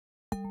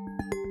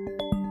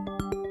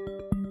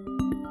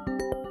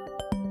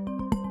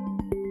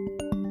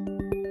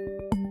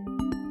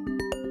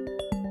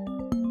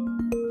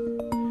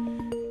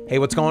Hey,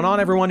 what's going on,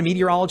 everyone?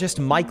 Meteorologist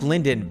Mike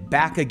Linden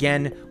back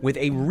again with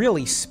a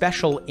really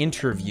special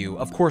interview.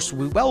 Of course,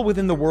 well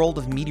within the world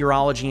of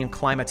meteorology and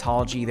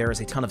climatology, there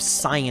is a ton of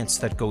science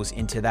that goes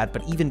into that,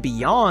 but even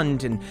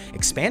beyond and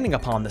expanding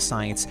upon the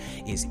science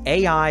is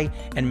AI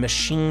and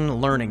machine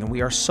learning. And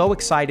we are so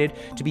excited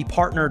to be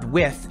partnered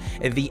with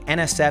the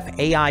NSF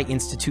AI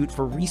Institute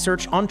for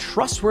research on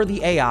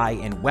trustworthy AI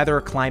in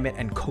weather, climate,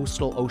 and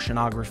coastal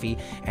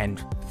oceanography.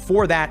 And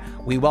for that,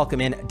 we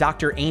welcome in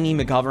Dr. Amy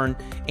McGovern.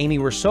 Amy,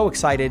 we're so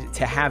excited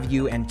to have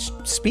you and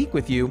speak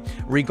with you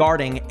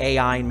regarding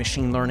AI and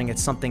machine learning.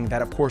 It's something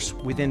that, of course,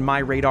 within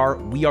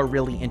MyRadar, we are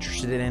really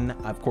interested in.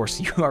 Of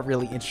course, you are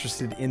really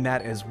interested in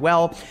that as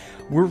well.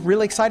 We're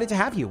really excited to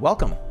have you.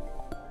 Welcome.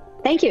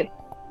 Thank you.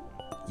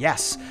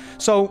 Yes.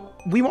 So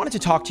we wanted to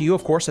talk to you,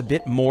 of course, a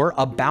bit more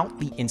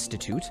about the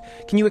Institute.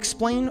 Can you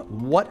explain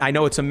what, I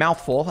know it's a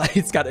mouthful,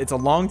 it's a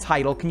long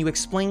title. Can you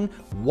explain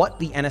what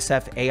the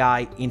NSF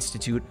AI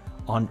Institute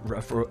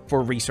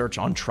for research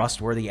on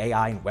trustworthy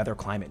AI and weather,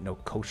 climate, and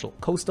coastal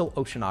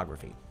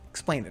oceanography?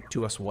 Explain it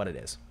to us what it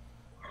is.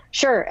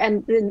 Sure,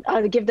 and then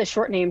I'll give the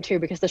short name too,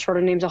 because the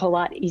shorter name's a whole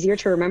lot easier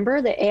to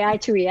remember. The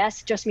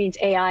AI2ES just means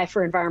AI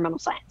for environmental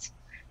science.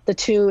 The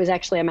 2 is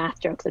actually a math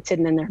joke that's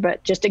hidden in there,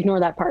 but just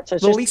ignore that part. So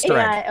it's just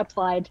AI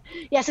applied.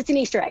 Yes, it's an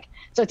Easter egg.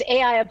 So it's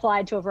AI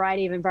applied to a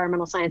variety of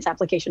environmental science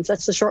applications.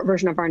 That's the short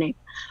version of our name.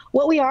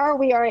 What we are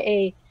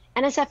a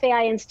NSF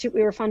AI Institute.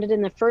 We were funded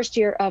in the first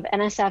year of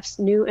NSF's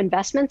new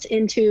investments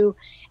into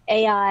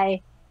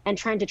AI and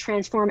trying to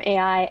transform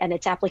AI and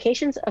its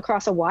applications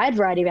across a wide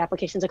variety of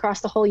applications across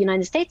the whole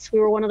United States.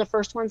 We were one of the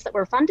first ones that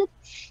were funded.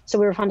 So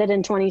we were funded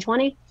in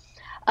 2020.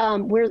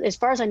 We're, as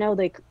far as I know,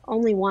 the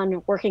only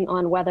one working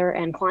on weather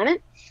and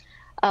climate.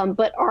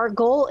 But our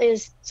goal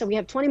is, so we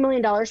have $20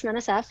 million from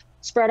NSF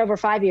spread over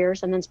 5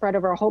 years and then spread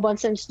over a whole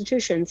bunch of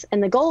institutions.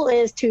 And the goal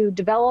is to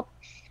develop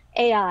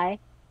AI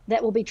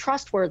that will be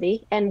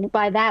trustworthy. And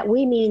by that,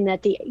 we mean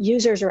that the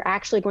users are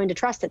actually going to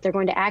trust it. They're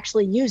going to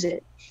actually use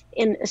it,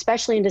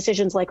 especially in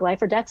decisions like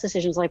life or death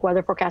decisions like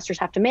weather forecasters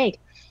have to make.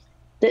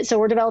 So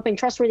we're developing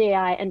trustworthy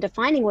AI and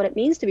defining what it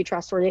means to be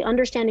trustworthy,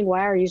 understanding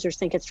why our users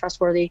think it's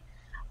trustworthy,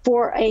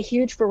 for a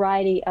huge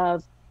variety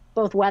of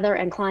both weather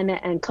and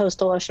climate and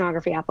coastal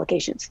oceanography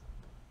applications.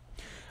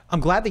 I'm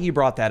glad that you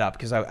brought that up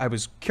because I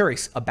was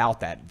curious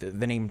about that.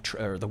 The name,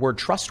 or the word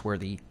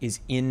trustworthy is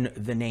in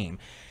the name.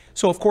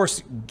 So of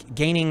course,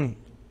 gaining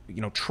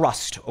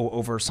trust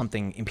over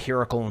something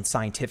empirical and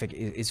scientific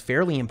is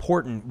fairly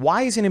important.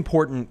 Why is it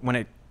important when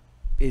it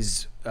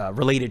is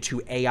related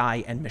to AI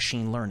and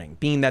machine learning,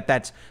 being that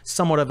that's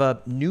somewhat of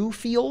a new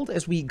field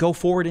as we go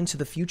forward into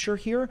the future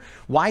here?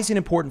 Why is it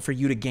important for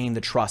you to gain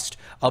the trust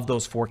of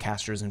those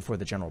forecasters and for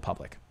the general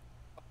public?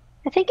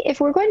 I think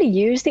if we're going to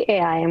use the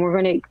AI and we're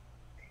going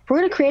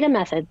to create a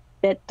method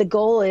that the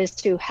goal is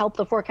to help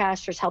the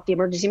forecasters, help the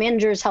emergency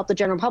managers, help the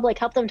general public,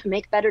 help them to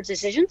make better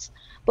decisions,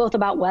 both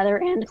about weather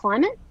and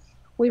climate,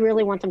 we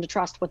really want them to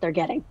trust what they're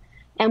getting.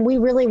 And we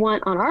really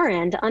want on our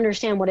end to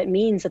understand what it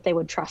means that they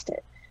would trust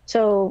it.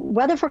 So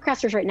weather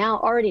forecasters right now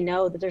already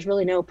know that there's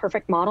really no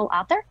perfect model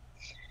out there.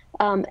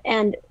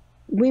 And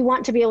we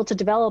want to be able to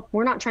develop,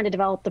 we're not trying to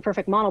develop the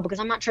perfect model because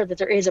I'm not sure that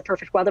there is a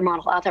perfect weather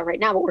model out there right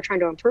now, but we're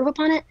trying to improve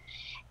upon it.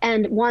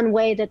 And one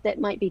way that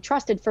might be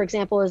trusted, for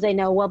example, is they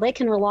know, well, they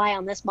can rely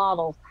on this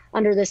model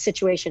under this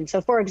situation.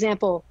 So for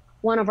example,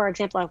 one of our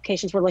example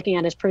applications we're looking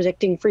at is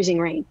predicting freezing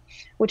rain,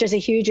 which is a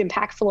huge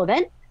impactful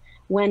event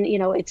when,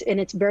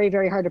 it's very,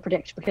 very hard to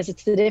predict because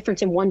it's the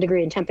difference in 1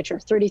 degree in temperature,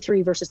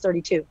 33 versus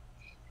 32.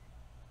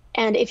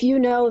 And if you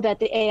know that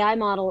the AI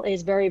model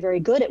is very, very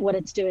good at what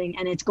it's doing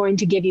and it's going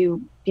to give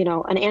you,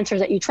 an answer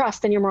that you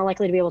trust, then you're more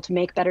likely to be able to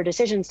make better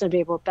decisions, to be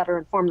able to better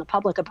inform the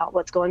public about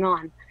what's going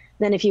on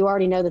than if you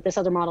already know that this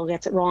other model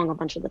gets it wrong a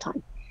bunch of the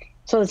time.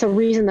 So it's a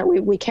reason that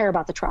we care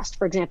about the trust,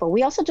 for example.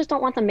 We also just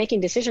don't want them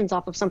making decisions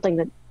off of something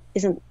that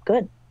isn't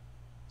good.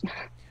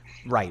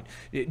 Right.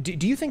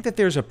 Do you think that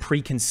there's a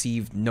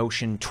preconceived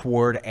notion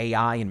toward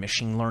AI and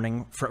machine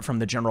learning from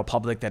the general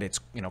public that it's,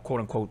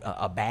 quote unquote,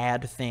 a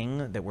bad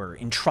thing, that we're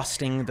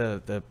entrusting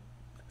the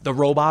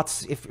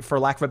robots, for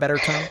lack of a better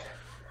term?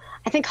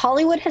 I think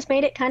Hollywood has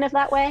made it kind of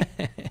that way.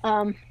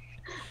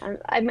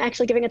 I'm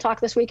actually giving a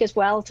talk this week as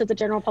well to the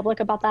general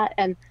public about that.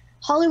 And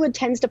Hollywood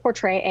tends to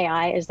portray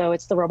AI as though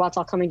it's the robots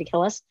all coming to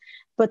kill us,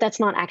 but that's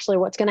not actually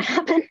what's going to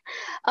happen.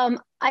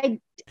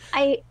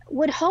 I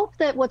would hope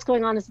that what's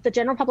going on is that the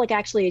general public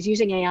actually is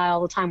using AI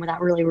all the time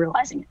without really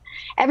realizing it.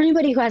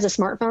 Everybody who has a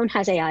smartphone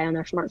has AI on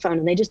their smartphone,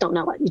 and they just don't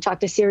know it. You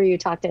talk to Siri, you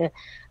talk to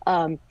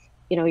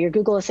your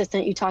Google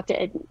Assistant, you talk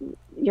to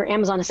your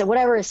Amazon Assistant,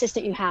 whatever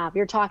assistant you have,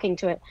 you're talking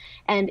to it,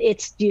 and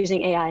it's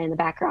using AI in the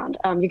background.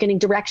 You're getting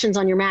directions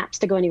on your maps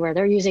to go anywhere.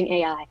 They're using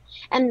AI.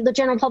 And the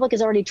general public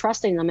is already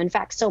trusting them. In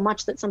fact, so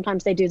much that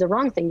sometimes they do the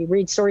wrong thing. You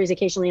read stories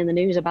occasionally in the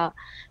news about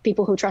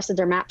people who trusted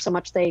their map so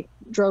much they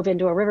drove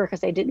into a river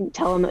because they didn't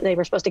tell them that they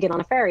were supposed to get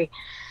on a ferry.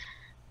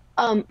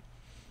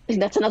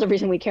 That's another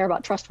reason we care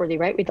about trustworthy,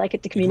 right? We'd like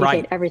it to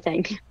communicate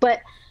everything.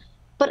 But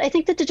But I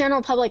think that the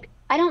general public,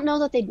 I don't know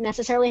that they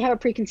necessarily have a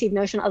preconceived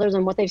notion other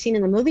than what they've seen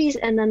in the movies.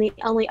 And then the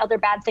only other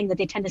bad thing that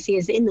they tend to see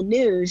is in the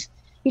news.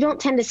 You don't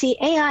tend to see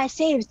AI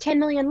saves 10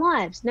 million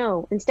lives.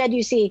 No, instead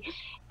you see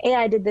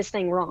AI did this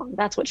thing wrong.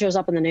 That's what shows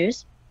up in the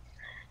news.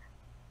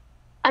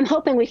 I'm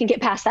hoping we can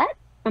get past that.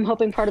 I'm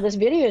hoping part of this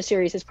video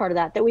series is part of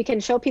that, that we can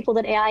show people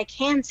that AI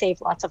can save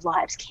lots of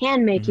lives,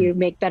 can make you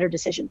make better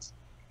decisions.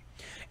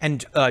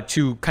 And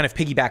to kind of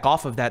piggyback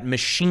off of that,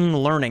 machine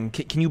learning,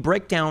 can you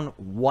break down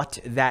what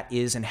that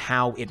is and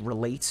how it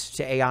relates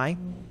to AI?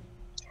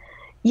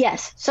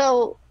 Yes.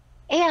 So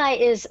AI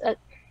is a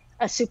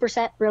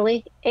superset,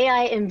 really.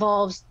 AI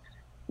involves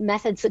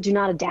methods that do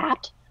not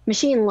adapt.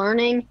 Machine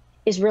learning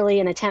is really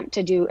an attempt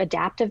to do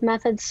adaptive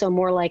methods, so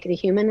more like the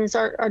humans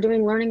are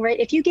doing learning, right?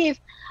 If you gave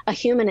a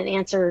human an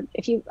answer,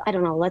 I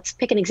don't know, let's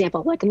pick an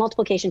example, like a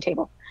multiplication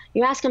table.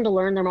 You ask them to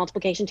learn their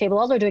multiplication table,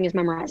 all they're doing is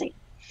memorizing.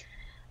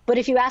 But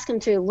if you ask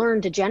them to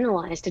learn to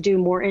generalize, to do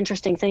more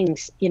interesting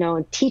things,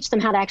 and teach them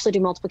how to actually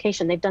do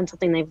multiplication, they've done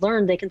something they've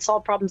learned, they can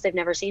solve problems they've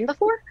never seen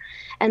before,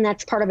 and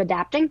that's part of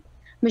adapting.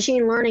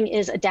 Machine learning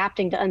is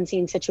adapting to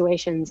unseen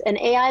situations, and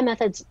AI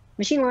methods,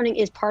 machine learning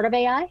is part of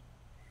AI,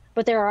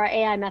 but there are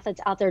AI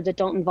methods out there that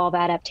don't involve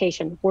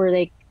adaptation, where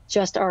they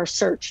just are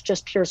search,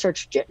 just pure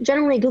search.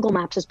 Generally, Google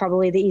Maps is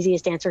probably the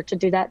easiest answer to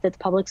do that the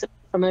public's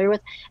familiar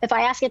with. If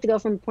I ask it to go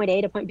from point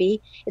A to point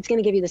B, it's going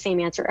to give you the same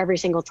answer every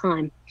single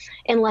time,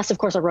 unless, of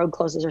course, a road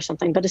closes or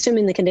something. But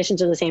assuming the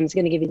conditions are the same, it's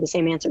going to give you the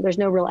same answer. There's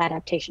no real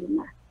adaptation in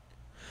there.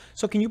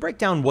 So can you break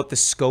down what the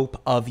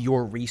scope of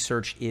your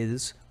research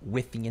is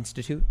with the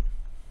Institute?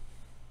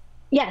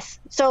 Yes.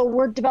 So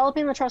we're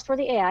developing the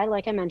Trustworthy AI,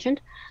 like I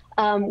mentioned.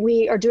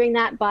 We are doing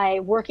that by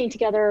working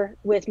together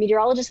with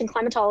meteorologists and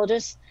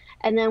climatologists,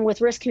 and then with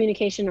risk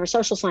communication or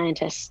social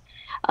scientists.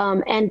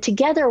 And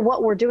together,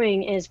 what we're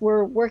doing is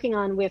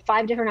we have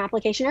 5 different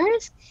application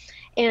areas,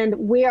 and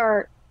we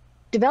are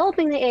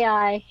developing the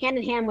AI hand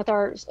in hand with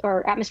our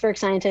atmospheric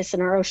scientists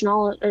and our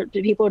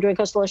people who are doing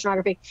coastal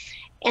oceanography,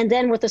 and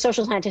then with the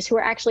social scientists who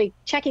are actually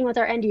checking with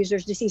our end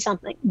users to see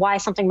why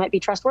something might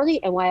be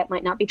trustworthy and why it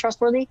might not be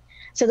trustworthy,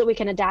 so that we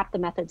can adapt the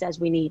methods as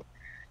we need.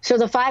 So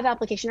the 5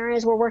 application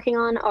areas we're working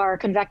on are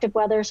convective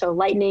weather, so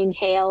lightning,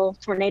 hail,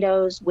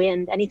 tornadoes,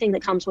 wind, anything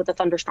that comes with a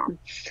thunderstorm.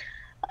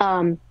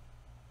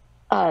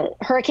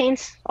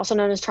 Hurricanes, also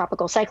known as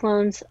tropical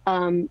cyclones.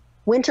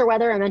 Winter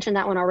weather, I mentioned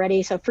that one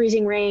already. So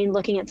freezing rain,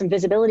 looking at some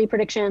visibility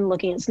prediction,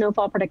 looking at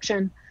snowfall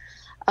prediction.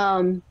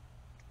 Subseasonal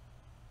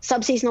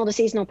to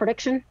seasonal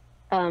prediction,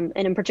 and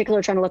in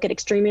particular trying to look at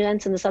extreme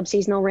events in the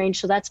subseasonal range.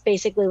 So that's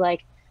basically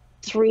like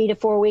 3 to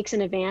 4 weeks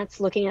in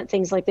advance, looking at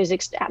things like those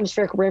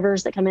atmospheric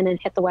rivers that come in and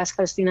hit the west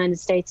coast of the United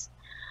States.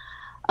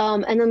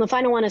 And then the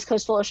final one is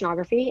coastal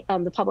oceanography.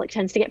 The public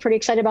tends to get pretty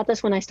excited about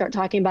this when I start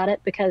talking about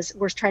it, because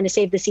we're trying to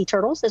save the sea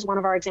turtles as one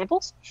of our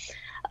examples.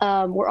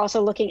 We're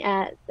also looking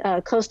at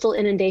coastal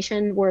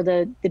inundation, where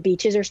the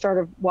beaches are sort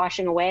of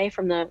washing away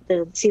from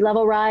the sea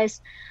level rise,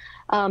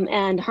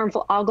 and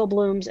harmful algal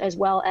blooms, as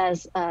well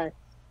as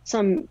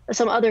some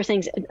other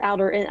things out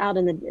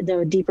in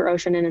the deeper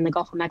ocean and in the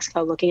Gulf of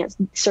Mexico, looking at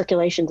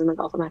circulations in the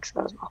Gulf of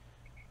Mexico as well.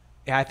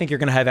 Yeah, I think you're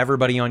going to have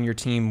everybody on your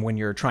team when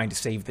you're trying to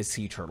save the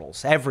sea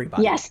turtles.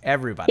 Everybody. Yes.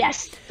 Everybody.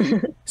 Yes.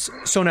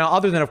 So now,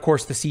 other than, of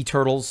course, the sea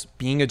turtles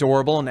being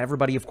adorable, and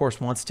everybody, of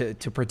course, wants to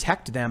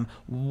protect them,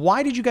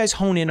 why did you guys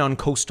hone in on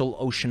coastal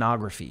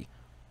oceanography?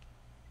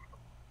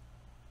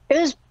 It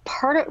was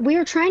we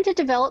were trying to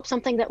develop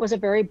something that was a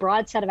very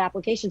broad set of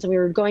applications, and we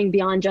were going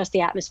beyond just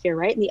the atmosphere,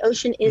 right? And the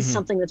ocean is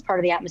something that's part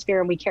of the atmosphere,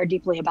 and we care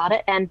deeply about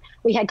it. And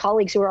we had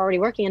colleagues who were already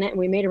working in it, and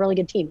we made a really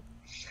good team.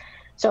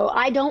 So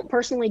I don't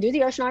personally do the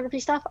oceanography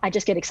stuff. I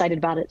just get excited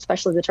about it,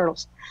 especially the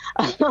turtles.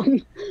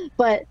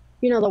 But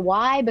the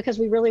why, because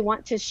we really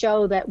want to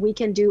show that we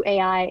can do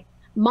AI.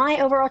 My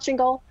overarching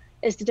goal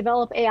is to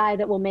develop AI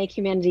that will make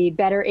humanity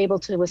better able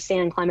to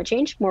withstand climate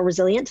change, more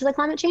resilient to the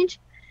climate change.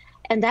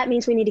 And that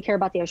means we need to care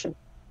about the ocean,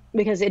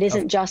 because it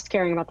isn't just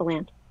caring about the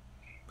land.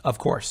 Of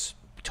course.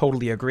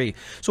 Totally agree.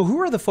 So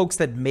who are the folks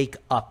that make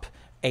up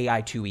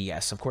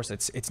AI2ES? Of course,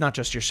 it's not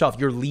just yourself.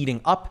 You're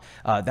leading up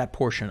that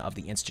portion of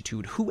the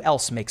Institute. Who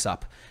else makes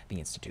up the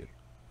Institute?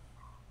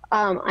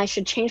 I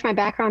should change my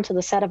background to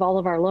the set of all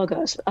of our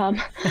logos.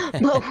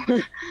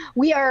 But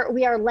we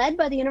are led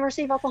by the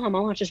University of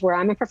Oklahoma, which is where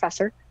I'm a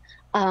professor.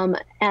 And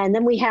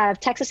then we have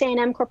Texas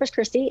A&M Corpus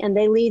Christi, and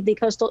they lead the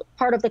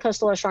part of the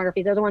coastal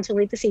oceanography. They're the ones who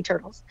lead the sea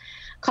turtles.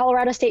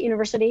 Colorado State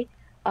University,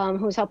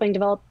 who's helping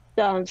develop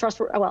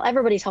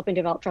everybody's helping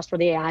develop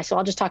Trustworthy AI. So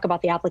I'll just talk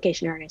about the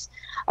application areas.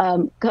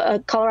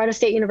 Colorado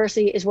State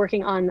University is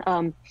working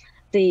on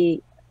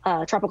the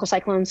tropical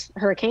cyclones,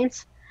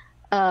 hurricanes.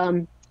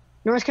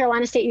 North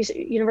Carolina State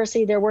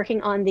University, they're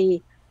working on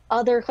the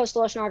other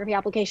coastal oceanography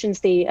applications,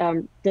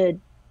 the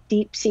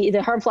deep sea,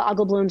 the harmful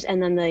algal blooms,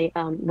 and then the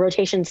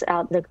rotations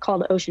out, they're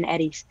called ocean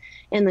eddies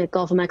in the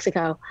Gulf of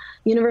Mexico.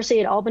 University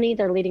at Albany,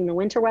 they're leading the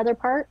winter weather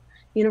part.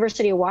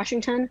 University of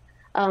Washington,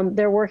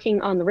 They're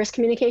working on the risk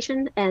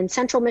communication, and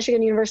Central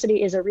Michigan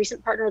University is a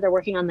recent partner. They're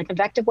working on the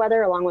convective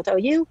weather along with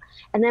OU.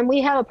 And then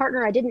we have a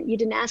partner, you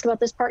didn't ask about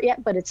this part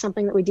yet, but it's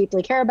something that we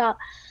deeply care about.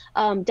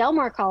 Del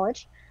Mar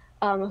College,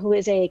 who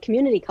is a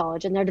community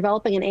college, and they're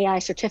developing an AI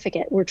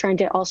certificate. We're trying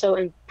to also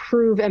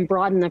improve and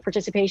broaden the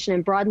participation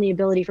and broaden the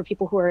ability for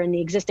people who are in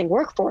the existing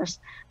workforce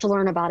to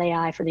learn about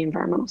AI for the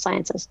environmental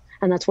sciences.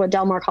 And that's what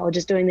Del Mar College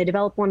is doing. They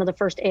developed one of the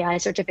first AI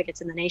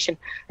certificates in the nation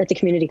at the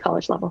community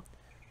college level.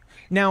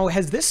 Now,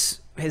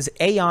 has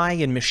AI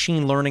and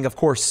machine learning, of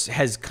course,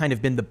 has kind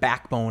of been the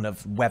backbone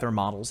of weather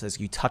models,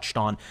 as you touched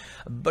on.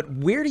 But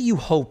where do you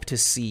hope to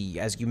see,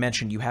 as you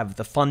mentioned, you have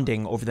the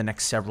funding over the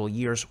next several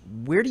years,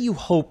 where do you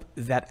hope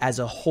that as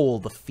a whole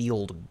the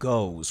field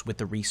goes with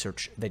the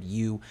research that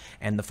you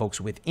and the folks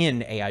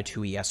within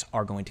AI2ES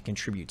are going to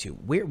contribute to?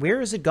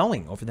 Where is it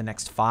going over the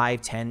next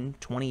 5, 10,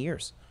 20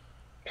 years?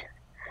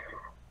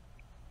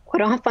 I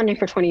don't have funding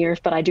for 20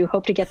 years, but I do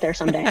hope to get there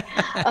someday.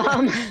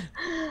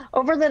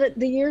 Over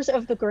the years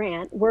of the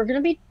grant, we're going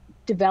to be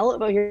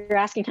developing, you're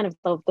asking kind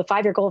of the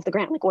 5-year goal of the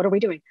grant, like what are we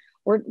doing?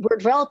 We're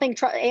developing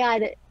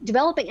AI,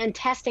 developing and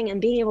testing and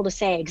being able to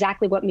say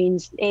exactly what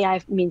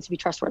AI means to be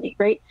trustworthy,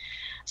 right?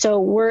 So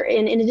we're,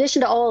 in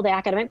addition to all of the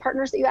academic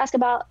partners that you asked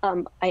about,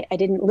 I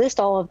didn't list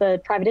all of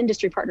the private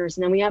industry partners,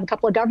 and then we have a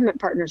couple of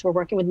government partners. We're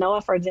working with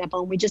NOAA, for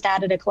example, and we just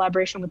added a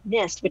collaboration with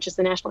NIST, which is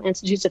the National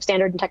Institutes of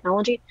Standard and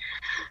Technology.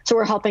 So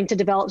we're helping to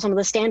develop some of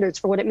the standards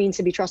for what it means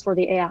to be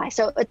trustworthy AI.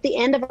 So at the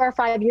end of our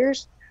 5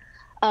 years,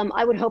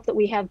 I would hope that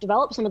we have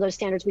developed some of those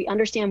standards, we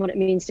understand what it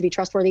means to be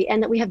trustworthy,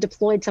 and that we have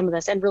deployed some of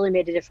this and really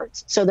made a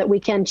difference so that we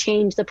can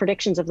change the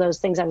predictions of those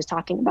things I was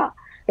talking about.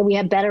 That we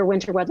have better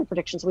winter weather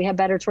predictions, we have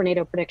better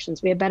tornado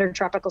predictions, we have better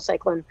tropical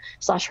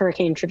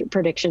cyclone/hurricane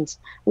predictions.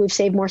 We've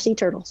saved more sea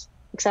turtles,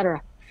 et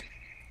cetera.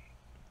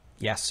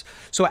 Yes.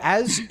 So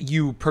as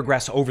you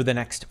progress over the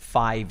next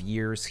 5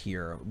 years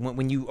here,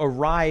 when you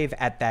arrive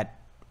at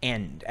that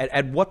end,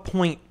 at what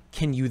point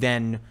can you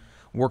then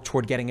work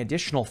toward getting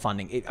additional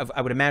funding?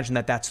 I would imagine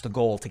that that's the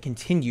goal, to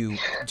continue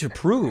to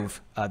prove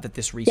that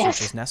this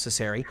research is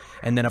necessary,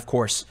 and then, of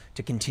course,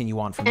 to continue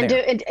on from there.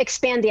 And to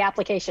expand the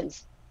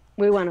applications.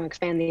 We want to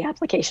expand the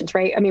applications,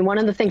 right? I mean, one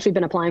of the things we've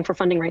been applying for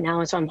funding right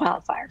now is on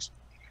wildfires.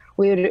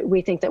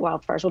 We think that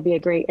wildfires will be a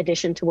great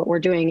addition to what we're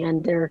doing,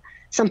 and they're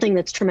something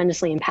that's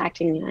tremendously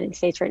impacting the United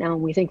States right now,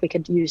 and we think we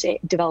could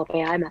develop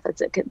AI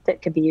methods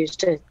that could be used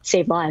to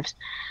save lives.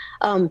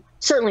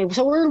 Certainly,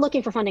 so we're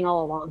looking for funding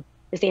all along,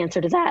 is the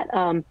answer to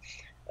that.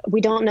 We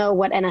don't know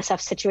what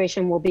NSF's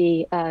situation will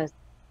be,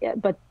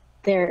 but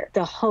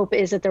the hope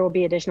is that there will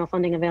be additional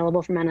funding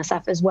available from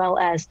NSF as well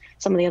as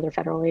some of the other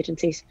federal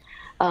agencies.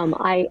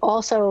 I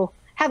also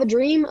have a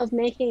dream of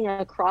making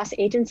a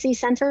cross-agency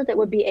center that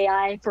would be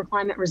AI for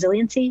climate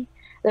resiliency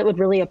that would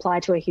really apply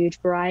to a huge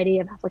variety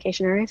of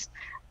application areas.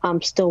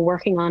 I'm still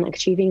working on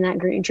achieving that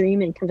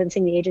dream and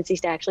convincing the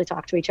agencies to actually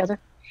talk to each other.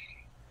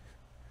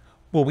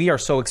 Well, we are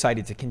so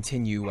excited to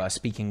continue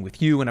speaking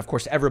with you and, of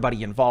course,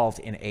 everybody involved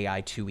in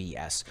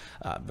AI2ES.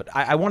 But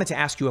I wanted to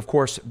ask you, of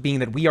course, being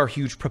that we are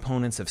huge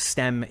proponents of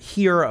STEM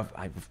here,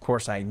 of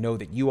course, I know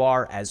that you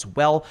are as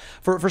well.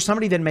 For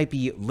somebody that might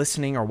be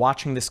listening or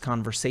watching this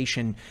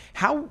conversation,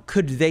 how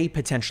could they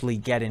potentially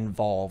get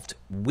involved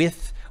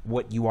with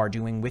what you are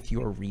doing with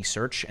your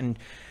research? And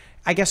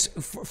I guess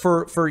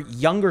for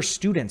younger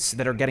students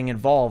that are getting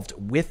involved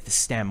with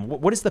STEM,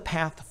 what is the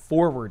path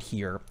forward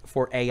here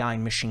for AI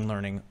and machine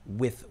learning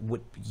with what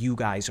you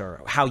guys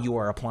are, how you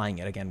are applying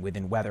it, again,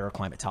 within weather,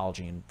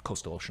 climatology, and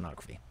coastal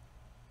oceanography?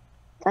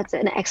 That's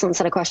an excellent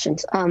set of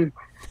questions. I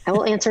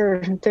will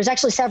answer, there's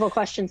actually several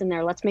questions in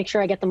there. Let's make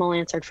sure I get them all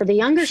answered. For the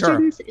younger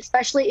students,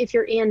 especially if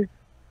you're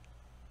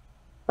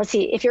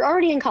if you're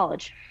already in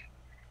college,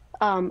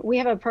 we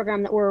have a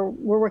program that we're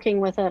working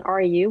with at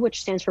REU,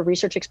 which stands for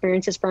Research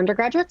Experiences for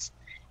Undergraduates.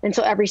 And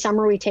so every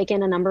summer we take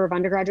in a number of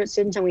undergraduate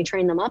students and we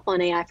train them up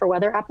on AI for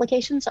weather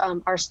applications.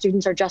 Our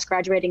students are just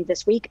graduating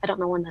this week. I don't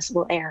know when this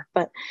will air,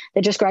 but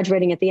they're just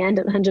graduating at the end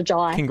of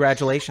July.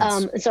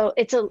 Congratulations. So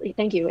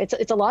thank you.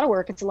 It's a lot of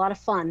work. It's a lot of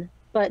fun,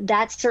 but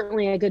that's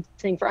certainly a good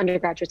thing for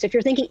undergraduates. If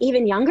you're thinking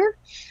even younger,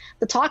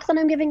 the talk that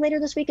I'm giving later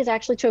this week is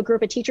actually to a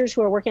group of teachers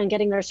who are working on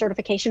getting their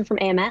certification from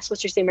AMS,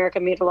 which is the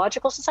American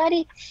Meteorological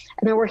Society,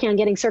 and they're working on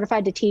getting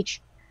certified to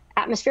teach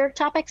atmospheric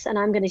topics, and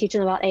I'm going to teach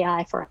them about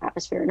AI for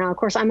atmosphere. Now, of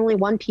course, I'm only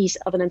one piece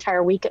of an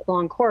entire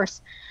week-long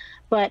course,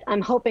 but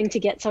I'm hoping to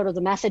get sort of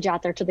the message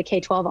out there to the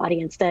K-12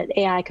 audience that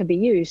AI could be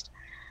used.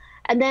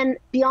 And then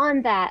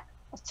beyond that,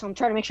 so I'm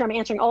trying to make sure I'm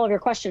answering all of your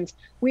questions.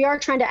 We are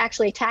trying to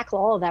actually tackle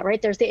all of that, right?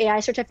 There's the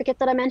AI certificate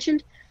that I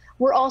mentioned.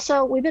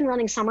 We've been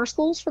running summer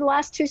schools for the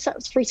last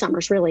 3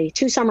 summers, really,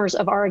 2 summers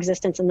of our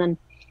existence. And then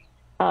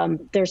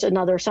there's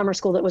another summer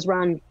school that was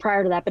run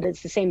prior to that, but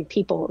it's the same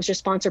people. It was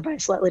just sponsored by a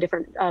slightly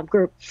different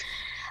group.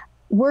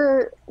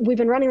 We've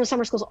been running the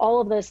summer schools.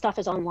 All of the stuff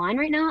is online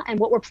right now. And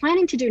what we're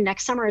planning to do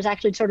next summer is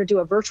actually sort of do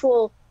a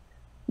virtual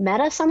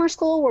meta summer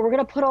school where we're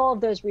going to put all of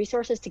those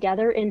resources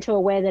together into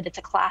a way that it's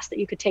a class that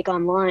you could take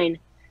online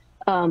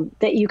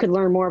that you could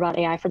learn more about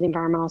AI for the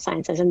environmental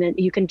sciences. And then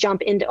you can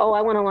jump into, oh,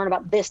 I want to learn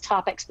about this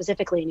topic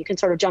specifically. And you can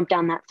sort of jump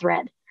down that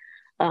thread.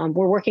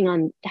 We're working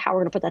on how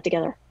we're going to put that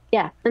together.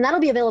 Yeah. And that'll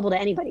be available to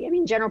anybody. I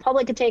mean, general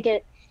public could take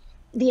it.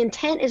 The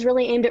intent is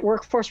really aimed at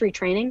workforce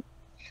retraining.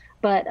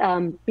 But,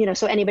 you know,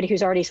 so anybody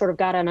who's already sort of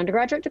got an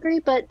undergraduate degree,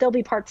 but there'll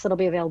be parts that'll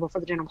be available for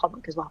the general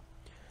public as well.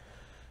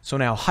 So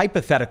now,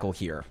 hypothetical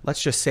here.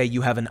 Let's just say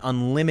you have an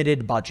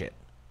unlimited budget.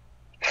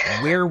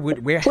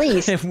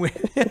 Please.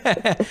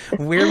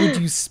 Where would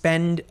you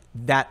spend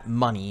that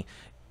money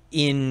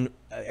in,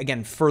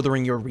 again,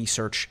 furthering your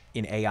research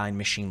in AI and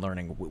machine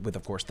learning with,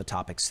 of course, the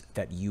topics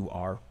that you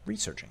are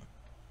researching?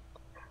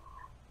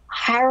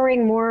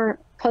 Hiring more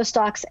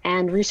postdocs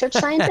and research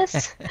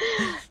scientists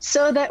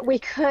so that we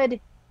could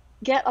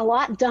get a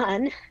lot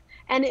done.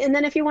 And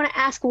then if you want to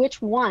ask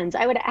which ones,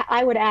 I would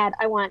add,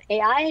 I want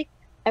AI,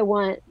 I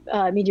want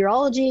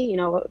meteorology, you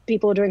know,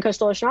 people doing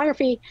coastal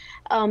oceanography.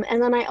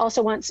 And then I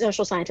also want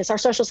social scientists. Our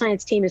social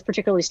science team is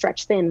particularly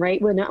stretched thin,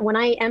 right? When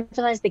I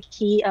emphasize the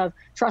key of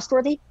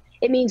trustworthy,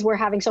 it means we're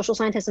having social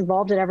scientists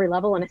involved at every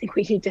level. And I think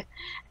we need to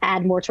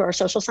add more to our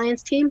social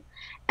science team.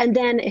 And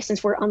then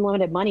since we're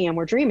unlimited money and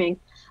we're dreaming,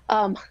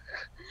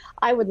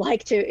 I would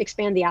like to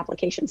expand the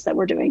applications that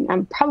we're doing.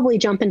 Probably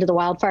jump into the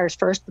wildfires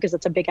first because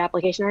it's a big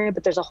application area,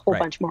 but there's a whole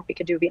bunch more we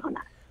could do beyond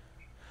that.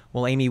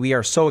 Well, Amy, we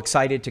are so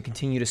excited to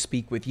continue to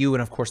speak with you.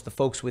 And of course, the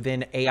folks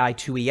within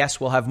AI2ES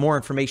will have more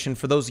information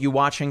for those of you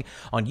watching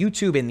on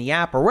YouTube, in the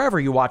app, or wherever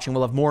you're watching.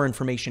 We'll have more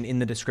information in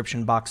the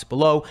description box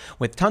below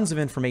with tons of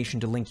information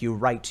to link you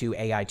right to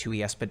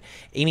AI2ES. But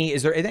Amy,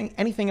 is there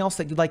anything else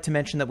that you'd like to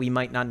mention that we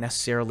might not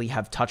necessarily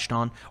have touched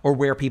on, or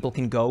where people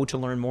can go to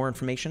learn more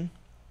information?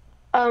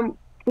 You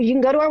can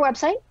go to our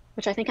website,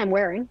 which I think I'm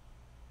wearing,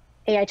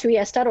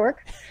 AI2ES.org.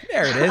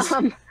 There it is.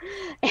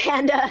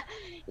 And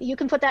you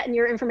can put that in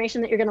your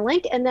information that you're going to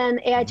link. And then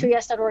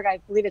AI2ES.org, I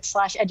believe it's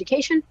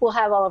 /education. We'll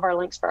have all of our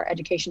links for our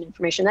education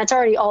information. That's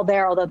already all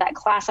there, although that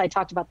class I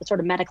talked about, the sort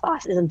of meta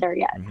class, isn't there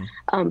yet.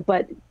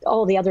 But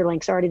all the other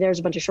links are already there. There's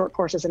a bunch of short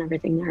courses and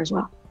everything there as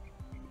well.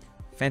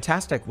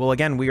 Fantastic. Well,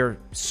 again, we are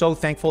so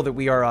thankful that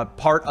we are a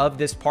part of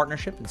this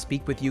partnership and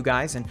speak with you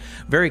guys, and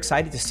very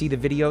excited to see the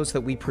videos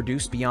that we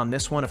produce beyond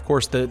this one. Of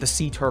course, the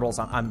sea turtles,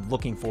 I'm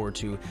looking forward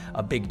to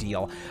a big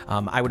deal.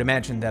 I would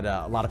imagine that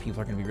a lot of people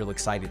are going to be really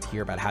excited to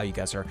hear about how you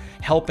guys are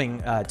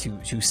helping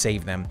to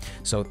save them.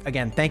 So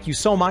again, thank you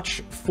so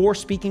much for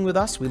speaking with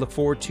us. We look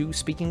forward to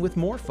speaking with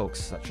more folks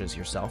such as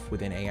yourself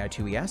within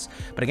AI2ES.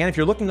 But again, if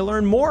you're looking to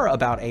learn more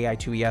about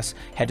AI2ES,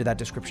 head to that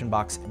description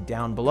box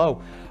down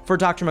below. For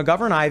Dr.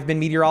 McGovern, I've been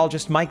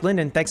Meteorologist Mike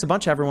Linden. Thanks a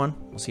bunch, everyone.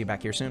 We'll see you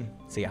back here soon.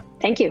 See ya.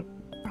 Thank you.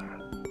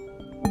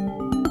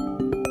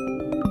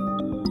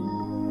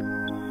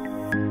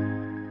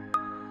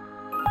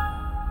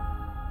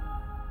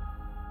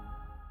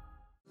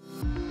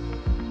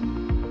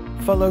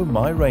 Follow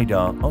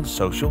MyRadar on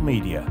social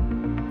media: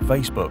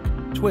 Facebook,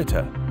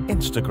 Twitter,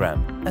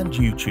 Instagram, and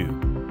YouTube.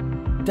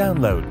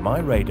 Download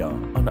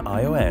MyRadar on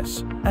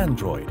iOS,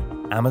 Android,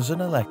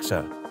 Amazon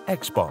Alexa,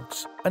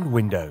 Xbox, and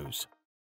Windows.